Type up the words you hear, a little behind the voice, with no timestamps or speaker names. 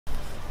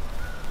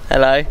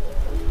Hello. Are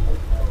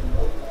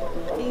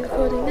you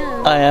recording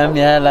now? I am,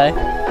 yeah,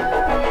 hello.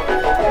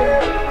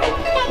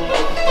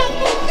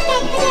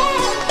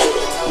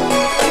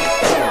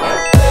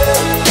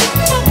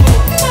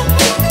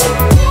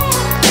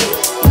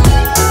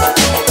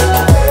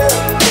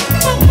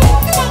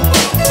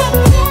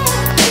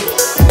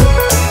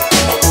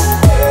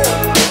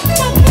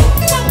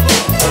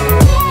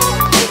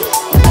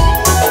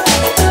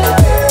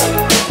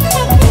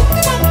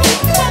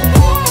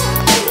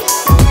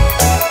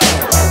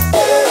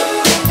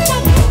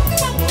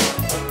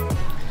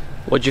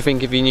 What do you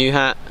think of your new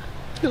hat?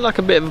 You look like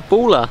a bit of a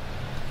baller.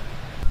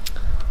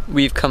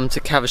 We've come to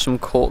Caversham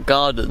Court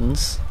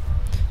Gardens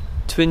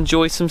to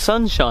enjoy some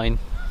sunshine.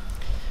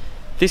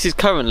 This is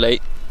currently...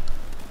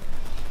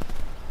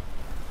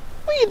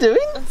 What are you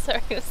doing? I'm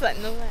sorry, was that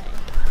in the way?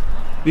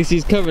 This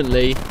is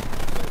currently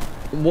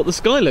what the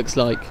sky looks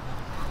like.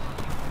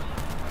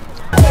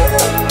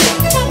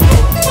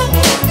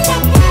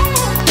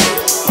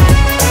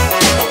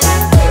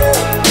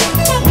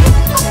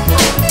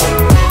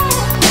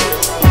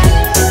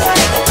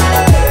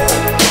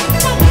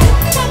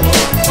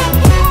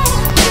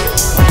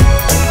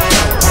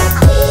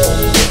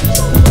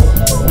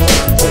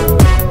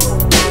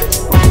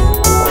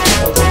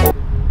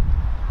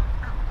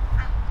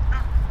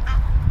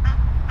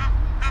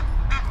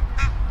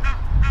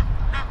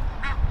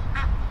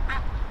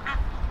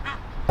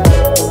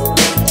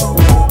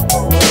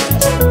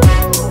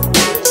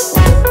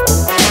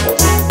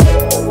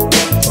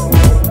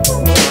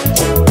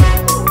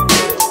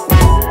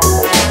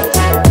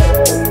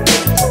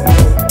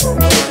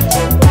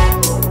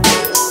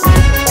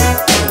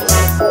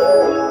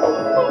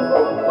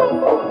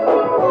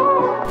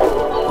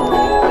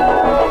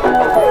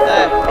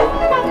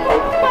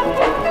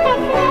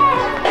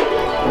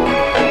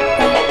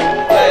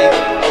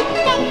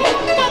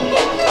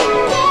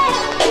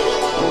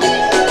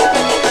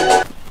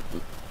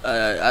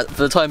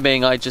 For the time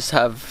being, I just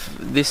have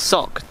this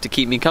sock to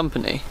keep me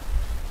company.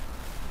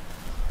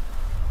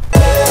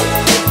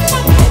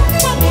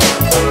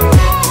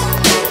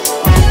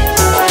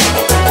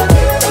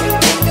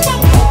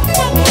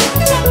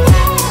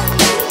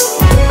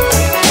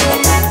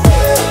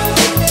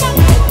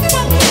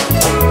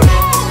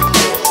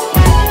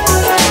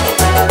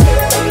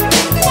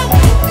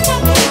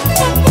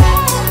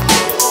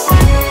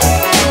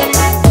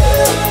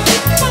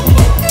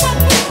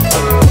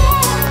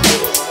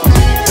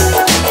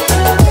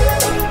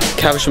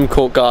 Caversham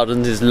Court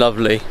Gardens is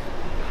lovely,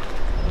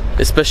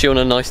 especially on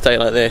a nice day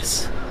like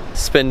this.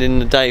 Spending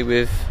the day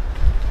with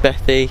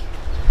Bethy,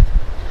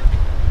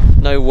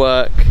 no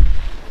work,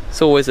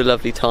 it's always a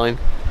lovely time,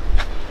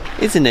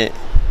 isn't it?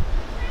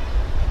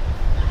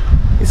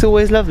 It's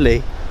always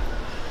lovely.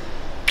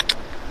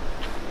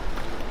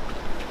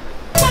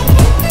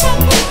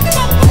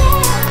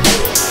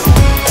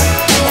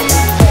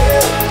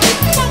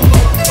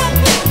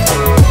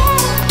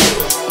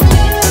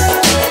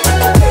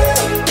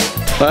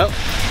 Well,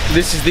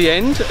 this is the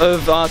end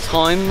of our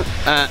time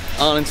at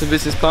Arlington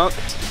Business Park.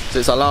 So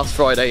it's our last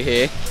Friday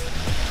here.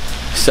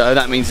 So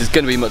that means there's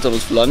going to be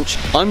McDonald's for lunch.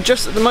 I'm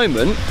just at the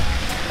moment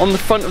on the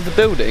front of the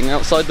building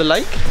outside the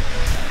lake.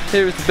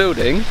 Here is the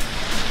building.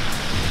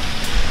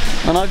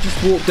 And I've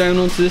just walked down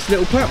onto this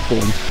little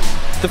platform.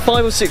 The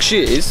 5 or 6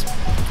 years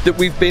that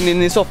we've been in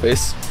this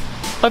office,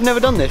 I've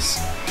never done this.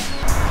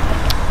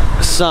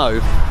 So,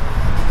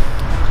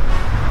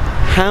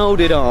 how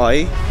did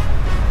I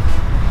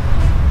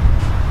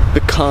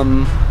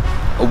become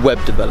a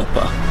web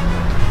developer?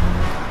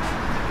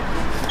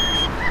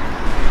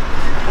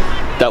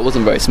 That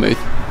wasn't very smooth.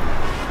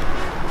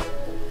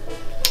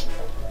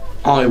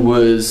 I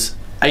was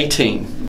 18